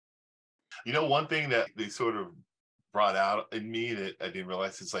One thing that they sort of brought out in me that I didn't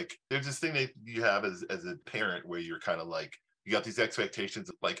realize is like there's this thing that you have as a parent where you're kind of like you got these expectations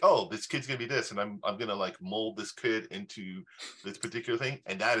of like, oh, this kid's gonna be this, and I'm gonna like mold this kid into this particular thing,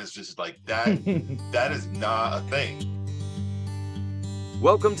 and that is just like that is not a thing.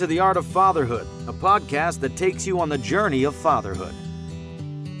 Welcome to The Art of Fatherhood, a podcast that takes you on the journey of fatherhood.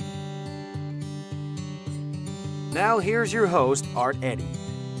 Now here's your host, Art Eddy.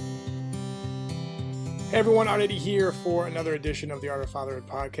 Hey everyone, Art Eddy here for another edition of the Art of Fatherhood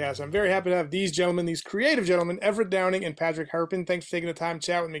podcast. I'm very happy to have these gentlemen, these creative gentlemen, Everett Downing and Patrick Harpin. Thanks for taking the time to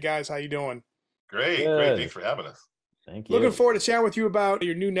chat with me, guys. How you doing? Great. Thanks for having us. Thank you. Looking forward to chatting with you about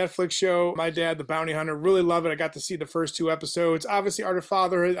your new Netflix show, My Dad, the Bounty Hunter. Really love it. I got to see the first 2 episodes. Obviously, Art of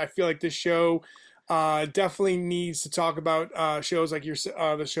Fatherhood. I feel like this show definitely needs to talk about shows like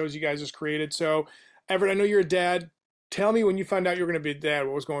the shows you guys just created. So, Everett, I know you're a dad. Tell me when you found out you were going to be a dad,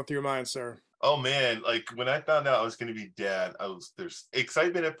 what was going through your mind, sir? Oh man, like when I found out I was going to be dad, there's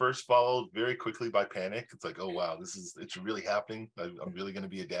excitement at first, followed very quickly by panic. It's like, oh wow, it's really happening. I'm really going to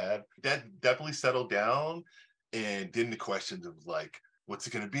be a dad. Dad definitely settled down and didn't the questions of like, what's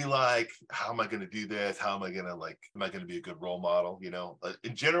it going to be like? How am I going to do this? How am I going to am I going to be a good role model?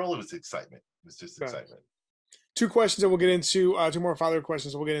 In general, it was excitement. It was just excitement. 2 questions that we'll get into, 2 more father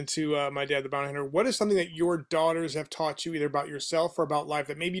questions we'll get into My Dad, the Bounty Hunter. What is something that your daughters have taught you either about yourself or about life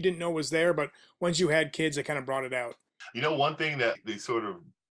that maybe you didn't know was there, but once you had kids, they kind of brought it out? One thing that they sort of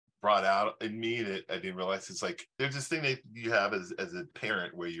brought out in me that I didn't realize is like, there's this thing that you have as a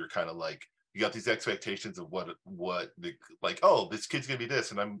parent where you're kind of like, you got these expectations of what oh, this kid's gonna be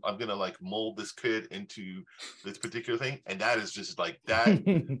this, and I'm gonna like mold this kid into this particular thing, and that is just like that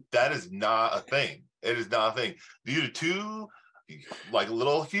that is not a thing. It is not a thing. These are 2 like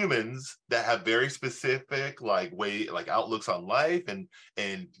little humans that have very specific outlooks on life,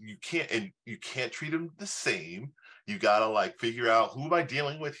 and you can't treat them the same. You gotta like figure out, who am I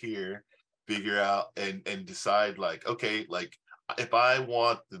dealing with here, figure out and decide like, okay, like if I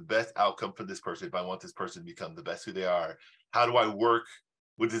want the best outcome for this person, if I want this person to become the best who they are, how do I work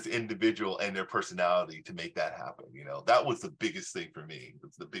with this individual and their personality to make that happen? That was the biggest thing for me.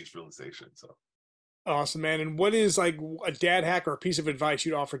 It's the biggest realization. So awesome, man. And what is like a dad hack or a piece of advice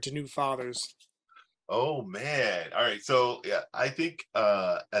you'd offer to new fathers? Oh man. All right. So yeah, I think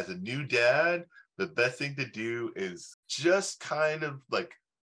as a new dad, the best thing to do is just kind of like,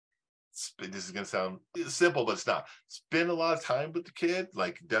 this is going to sound simple, but it's not. Spend a lot of time with the kid,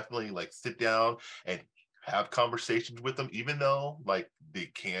 like definitely like sit down and have conversations with them, even though like they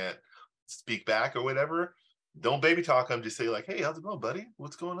can't speak back or whatever. Don't baby talk them. Just say like, hey, how's it going, buddy?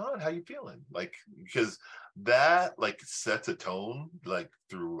 What's going on? How you feeling? Like, because that like sets a tone like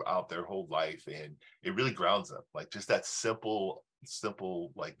throughout their whole life, and it really grounds them. Like just that simple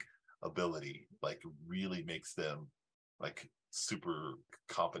like ability like really makes them like super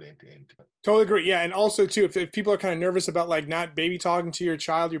confident. And totally agree. Yeah, and also too, if people are kind of nervous about like not baby talking to your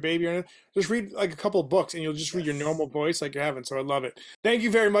child, your baby, or anything, just read like a couple of books and you'll just read your normal voice like you're having. So I love it. Thank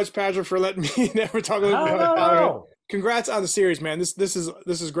you very much, Patrick, for letting me never talk a little bit about it. Congrats on the series, man. This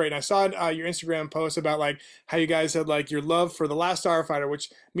is great. And I saw your Instagram post about like how you guys had like your love for The Last Starfighter, which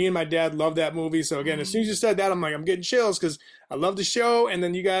me and my dad love that movie. So again, as soon as you said that, I'm like, I'm getting chills because I love the show. And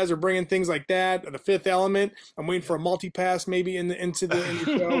then you guys are bringing things like that, The Fifth Element. I'm waiting for a multi-pass maybe into the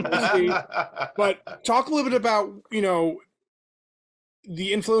show. We'll see. But talk a little bit about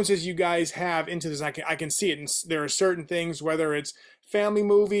the influences you guys have into this. I can see it. And there are certain things, whether it's family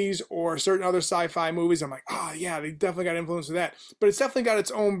movies or certain other sci-fi movies, I'm like, oh yeah, they definitely got influence with that. But it's definitely got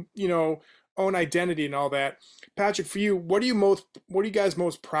its own, own identity and all that. Patrick, for you, what are you guys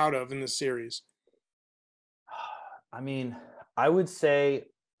most proud of in this series? I mean, I would say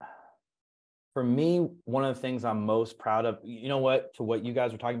for me, one of the things I'm most proud of, to what you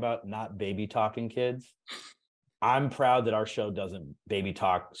guys were talking about, not baby talking kids. I'm proud that our show doesn't baby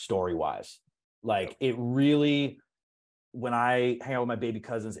talk story-wise. Like it really, when I hang out with my baby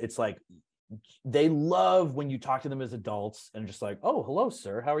cousins, it's like they love when you talk to them as adults and just like, oh, hello,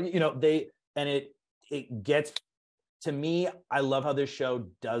 sir. How are you? It gets to me. I love how this show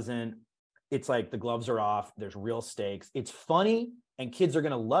doesn't, it's like the gloves are off. There's real stakes. It's funny and kids are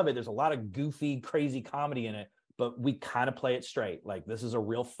going to love it. There's a lot of goofy, crazy comedy in it, but we kind of play it straight. Like this is a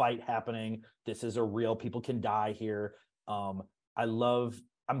real fight happening. This is a real, people can die here. I'm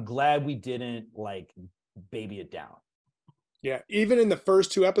glad we didn't like baby it down. Yeah, even in the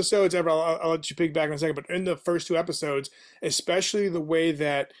first 2 episodes, I'll let you pick back in a second, but in the first 2 episodes, especially the way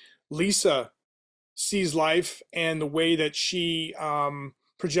that Lisa sees life and the way that she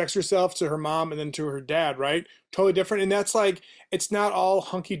projects herself to her mom and then to her dad, right? Totally different. And that's like, it's not all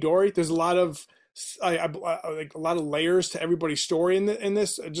hunky dory. There's a lot of like a lot of layers to everybody's story in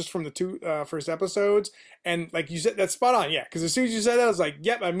this, just from the two first episodes. And like you said, that's spot on. Yeah. Cause as soon as you said that, I was like,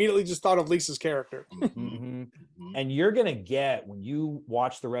 yep, I immediately just thought of Lisa's character. And you're going to get, when you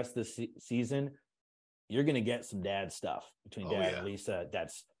watch the rest of the season, you're going to get some dad stuff between dad and Lisa.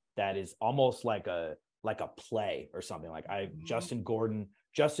 That is almost like a play or something. Like Justin Gordon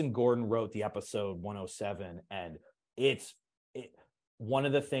wrote the episode 107, and it's one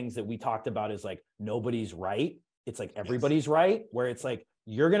of the things that we talked about is like, nobody's right. It's like everybody's right, where it's like,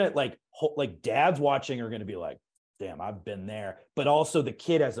 you're going to like dads watching are going to be like, damn, I've been there. But also the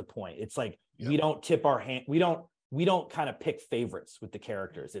kid has a point. It's like, we don't tip our hand. We don't kind of pick favorites with the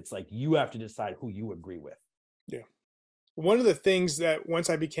characters. It's like, you have to decide who you agree with. Yeah. One of the things that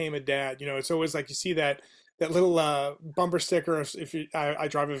once I became a dad, it's always like you see that little bumper sticker if I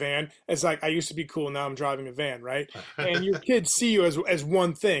drive a van. It's like, I used to be cool, now I'm driving a van, right? And your kids see you as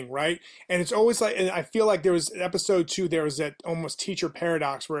one thing, right? And it's always like, and I feel like there was episode 2, there was that almost teacher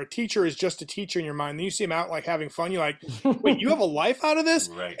paradox where a teacher is just a teacher in your mind. Then you see him out like having fun. You're like, wait, you have a life out of this?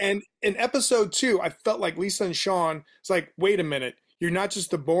 Right. And in episode 2, I felt like Lisa and Sean, it's like, wait a minute, you're not just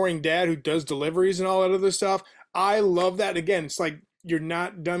the boring dad who does deliveries and all that other stuff. I love that. Again, it's like, you're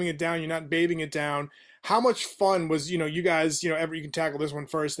not dumbing it down, you're not babying it down. How much fun was, you guys, Everett, you can tackle this one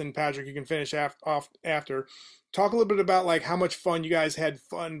first, then Patrick, you can finish off after. Talk a little bit about like how much fun you guys had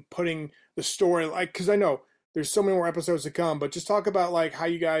putting the story, like, because I know there's so many more episodes to come, but just talk about like how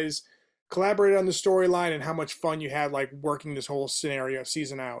you guys collaborated on the storyline and how much fun you had like working this whole scenario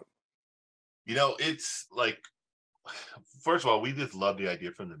season out. It's like, first of all, we just loved the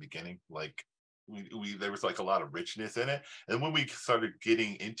idea from the beginning. Like, we there was like a lot of richness in it, and when we started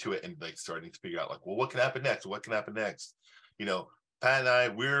getting into it and like starting to figure out like, well, what can happen next, Pat and I,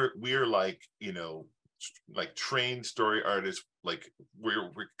 we're like, like trained story artists. Like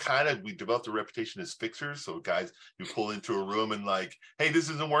we developed a reputation as fixers, so guys who pull into a room and like, hey, this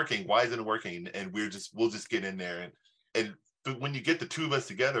isn't working, why isn't it working? And we'll just get in there, and when you get the two of us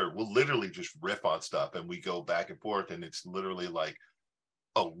together, we'll literally just riff on stuff, and we go back and forth, and it's literally like,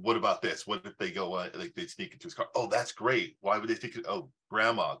 oh, what about this? What if they go like they sneak into his car? Oh, that's great. Why would they think? Oh,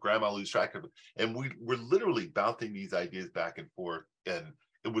 grandma lose track of it. And we're literally bouncing these ideas back and forth, and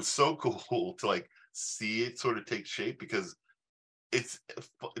it was so cool to like see it sort of take shape, because it's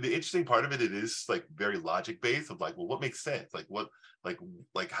the interesting part of it. It is like very logic based of like, well, what makes sense? Like what, like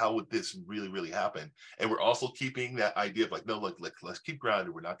how would this really happen? And we're also keeping that idea of like, no, like let's keep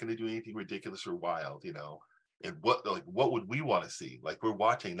grounded. We're not going to do anything ridiculous or wild, And what would we want to see? Like, we're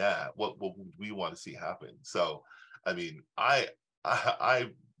watching that. What would we want to see happen? So, I mean, I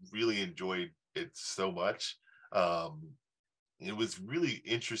really enjoyed it so much. It was really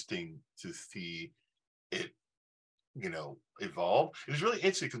interesting to see it, evolve. It was really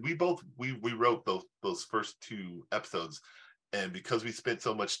interesting because we wrote those first 2 episodes, and because we spent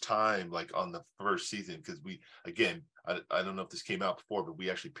so much time like on the first season, because I don't know if this came out before, but we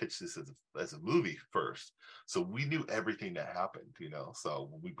actually pitched this as a movie first. So we knew everything that happened, So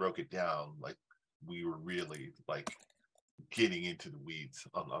when we broke it down, like, we were really like getting into the weeds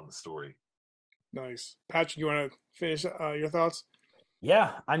on the story. Nice. Patrick, you want to finish your thoughts?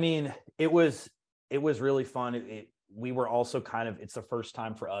 Yeah. I mean, it was really fun. We were also it's the first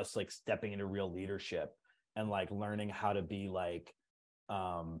time for us, like, stepping into real leadership and like learning how to be like,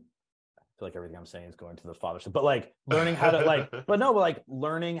 I feel like everything I'm saying is going to the fathership, but like learning how to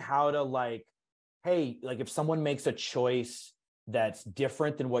learning how to like, hey, like if someone makes a choice that's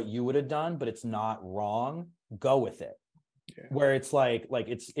different than what you would have done, but it's not wrong, go with it. Yeah. Where it's like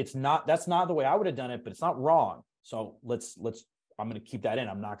it's not, that's not the way I would have done it, but it's not wrong. So let's I'm going to keep that in.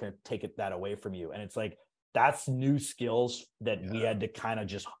 I'm not going to take that away from you. And it's like, that's new skills that we had to kind of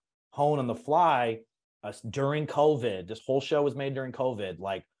just hone on the fly during COVID. This whole show was made during COVID.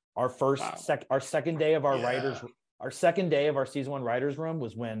 Like our second day of our second day of our season 1 writers room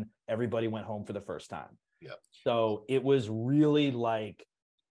was when everybody went home for the first time. Yeah. So it was really like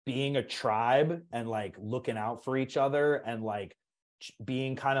being a tribe and like looking out for each other and like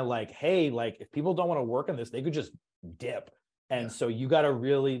being kind of like, hey, like if people don't want to work on this, they could just dip. And so you got to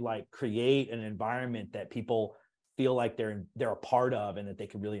really like create an environment that people feel like they're a part of and that they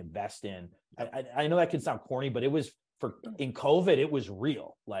can really invest in. I know that can sound corny, but it was in COVID, it was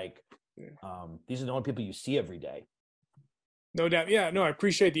real. Like, these are the only people you see every day. No doubt. Yeah, no, I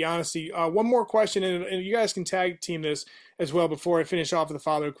appreciate the honesty. One more question, and you guys can tag team this as well before I finish off with the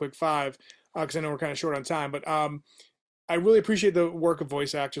Fatherhood Quick 5, because I know we're kind of short on time, but I really appreciate the work of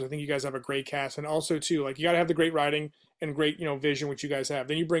voice actors. I think you guys have a great cast, and also too, like, you got to have the great writing and great, vision, which you guys have.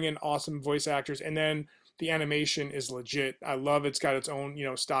 Then you bring in awesome voice actors, and then the animation is legit. I love it's got its own,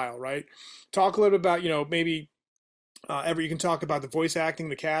 style, right? Talk a little bit about, maybe Everett, you can talk about the voice acting,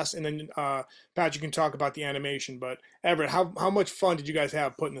 the cast, and then Pat, you can talk about the animation. But Everett, how much fun did you guys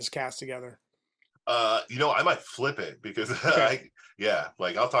have putting this cast together? I might flip it because Okay.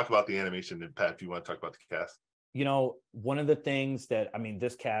 I'll talk about the animation, and Pat, if you want to talk about the cast. One of the things that,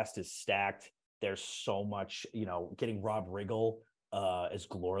 this cast is stacked. There's so much, getting Rob Riggle as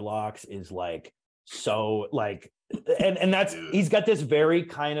Glorlox is like, so like, and that's, Dude. He's got this very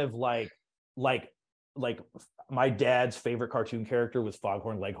kind of like my dad's favorite cartoon character was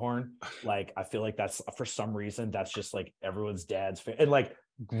Foghorn Leghorn. Like, I feel like that's, for some reason, that's just like everyone's dad's and like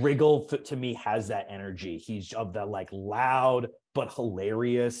Riggle to me has that energy. He's of the like loud but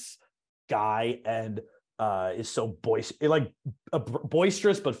hilarious guy, and is so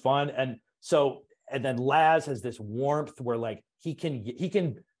boisterous but fun. And then Laz has this warmth where like he can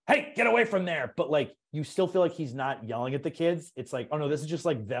hey, get away from there, but like you still feel like he's not yelling at the kids. It's like, oh no, this is just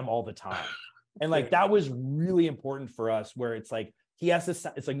like them all the time. And like that was really important for us, where it's like he has to,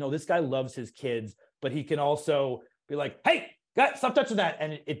 it's like, no, this guy loves his kids, but he can also be like, hey, guys, stop touching that,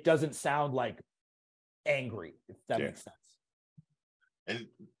 and it doesn't sound like angry, if that makes sense. And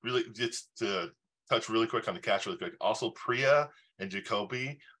really, just to touch really quick on the cast really quick, also Priya and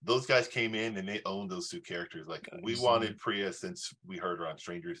Jacoby, those guys came in and they owned those two characters. Like, we wanted Priya since we heard her on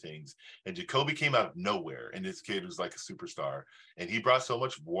Stranger Things, and Jacoby came out of nowhere, and this kid was like a superstar, and he brought so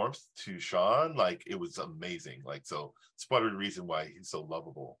much warmth to Sean. Like, it was amazing. Like, so it's part of the reason why he's so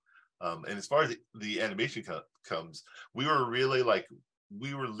lovable. And as far as the animation comes, we were really like,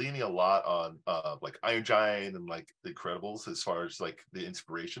 we were leaning a lot on like Iron Giant and like the Incredibles as far as like the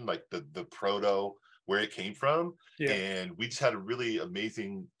inspiration, like the proto, where it came from. Yeah. And we just had a really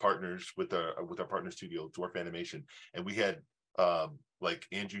amazing partners with our partner studio, Dwarf Animation, and we had like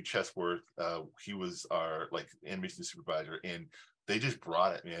Andrew Chesworth, he was our like animation supervisor, and they just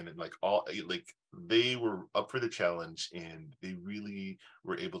brought it, man. And like they were up for the challenge, and they really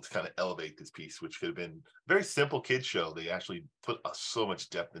were able to kind of elevate this piece, which could have been a very simple kids show. They actually put so much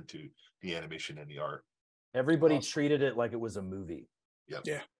depth into the animation and the art. Everybody treated it like it was a movie. Yep.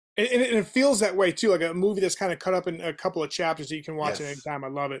 Yeah. And it feels that way too, like a movie that's kind of cut up in a couple of chapters that you can watch at any time. I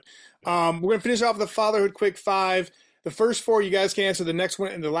love it. We're going to finish off with the Fatherhood Quick 5. The first 4 you guys can answer. The next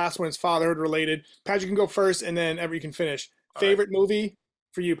one and the last one is fatherhood related. Patrick can go first, and then Everett, you can finish. Favorite movie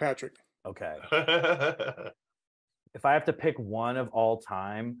for you, Patrick? Okay. If I have to pick one of all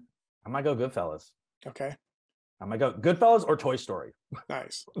time, I might go Goodfellas. Okay. I might go Goodfellas or Toy Story.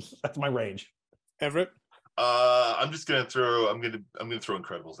 Nice. That's my range. Everett? I'm gonna throw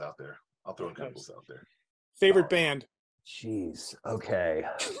Incredibles out there. I'll throw Incredibles out there. Favorite band? Jeez. Okay.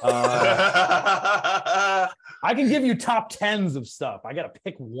 I can give you top 10s of stuff. I gotta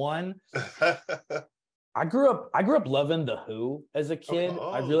pick one. I grew up loving The Who as a kid.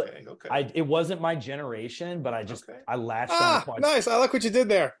 It wasn't my generation, but I latched on. Nice. I like what you did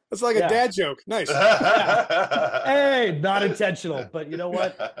there. It's like a dad joke. Nice. Hey, not intentional, but you know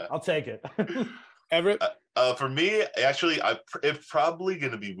what? I'll take it. Everett? For me, actually, it's probably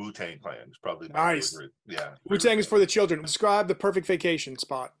going to be Wu-Tang Clan. It's probably my favorite. Yeah. Wu-Tang is for the children. Describe the perfect vacation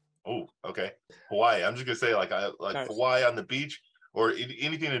spot. Oh, okay. Hawaii. I'm just going to say, nice. Hawaii on the beach, or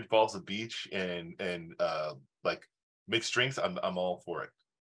anything that involves the beach and like mixed drinks. I'm all for it.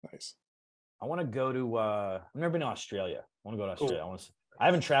 Nice. I want to go to. I've never been to Australia. I want to go to Australia. Cool. I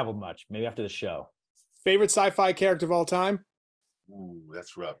haven't traveled much. Maybe after the show. Favorite sci-fi character of all time? Ooh,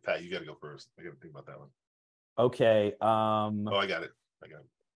 that's rough. Pat, you got to go first. I got to think about that one. Okay. I got it.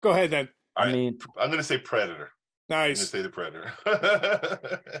 Go ahead then. All right. I'm going to say Predator. Nice. I'm going to say the Predator.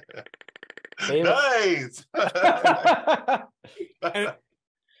 Nice.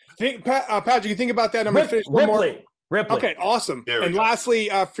 Patrick, you think about that. I'm going to finish one more. Ripley. Okay, awesome. And lastly,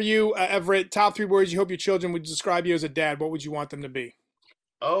 for you, Everett, top 3 words you hope your children would describe you as a dad. What would you want them to be?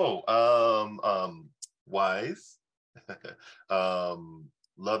 Wise,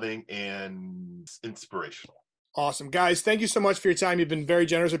 loving, and inspirational. Awesome. Guys, thank you so much for your time. You've been very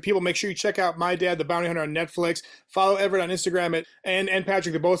generous with people. Make sure you check out My Dad, the Bounty Hunter on Netflix. Follow Everett on Instagram and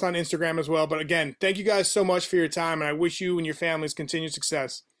Patrick. They're both on Instagram as well. But again, thank you guys so much for your time, and I wish you and your families continued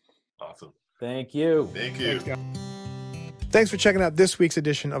success. Awesome. Thank you. Thank you. Thanks, Thanks for checking out this week's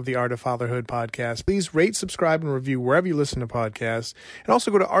edition of the Art of Fatherhood podcast. Please rate, subscribe, and review wherever you listen to podcasts. And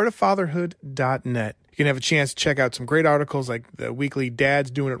also go to artoffatherhood.net. You can have a chance to check out some great articles like the weekly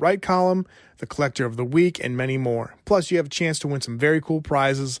Dad's Doing It Right column, the Collector of the Week, and many more. Plus, you have a chance to win some very cool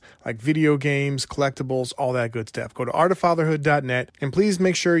prizes like video games, collectibles, all that good stuff. Go to artoffatherhood.net, and please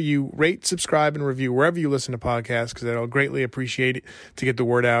make sure you rate, subscribe, and review wherever you listen to podcasts, because I'll greatly appreciate it to get the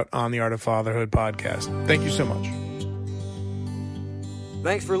word out on the Art of Fatherhood podcast. Thank you so much.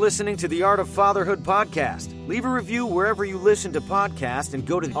 Thanks for listening to the Art of Fatherhood podcast. Leave a review wherever you listen to podcasts and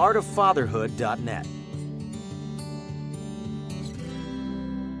go to artoffatherhood.net.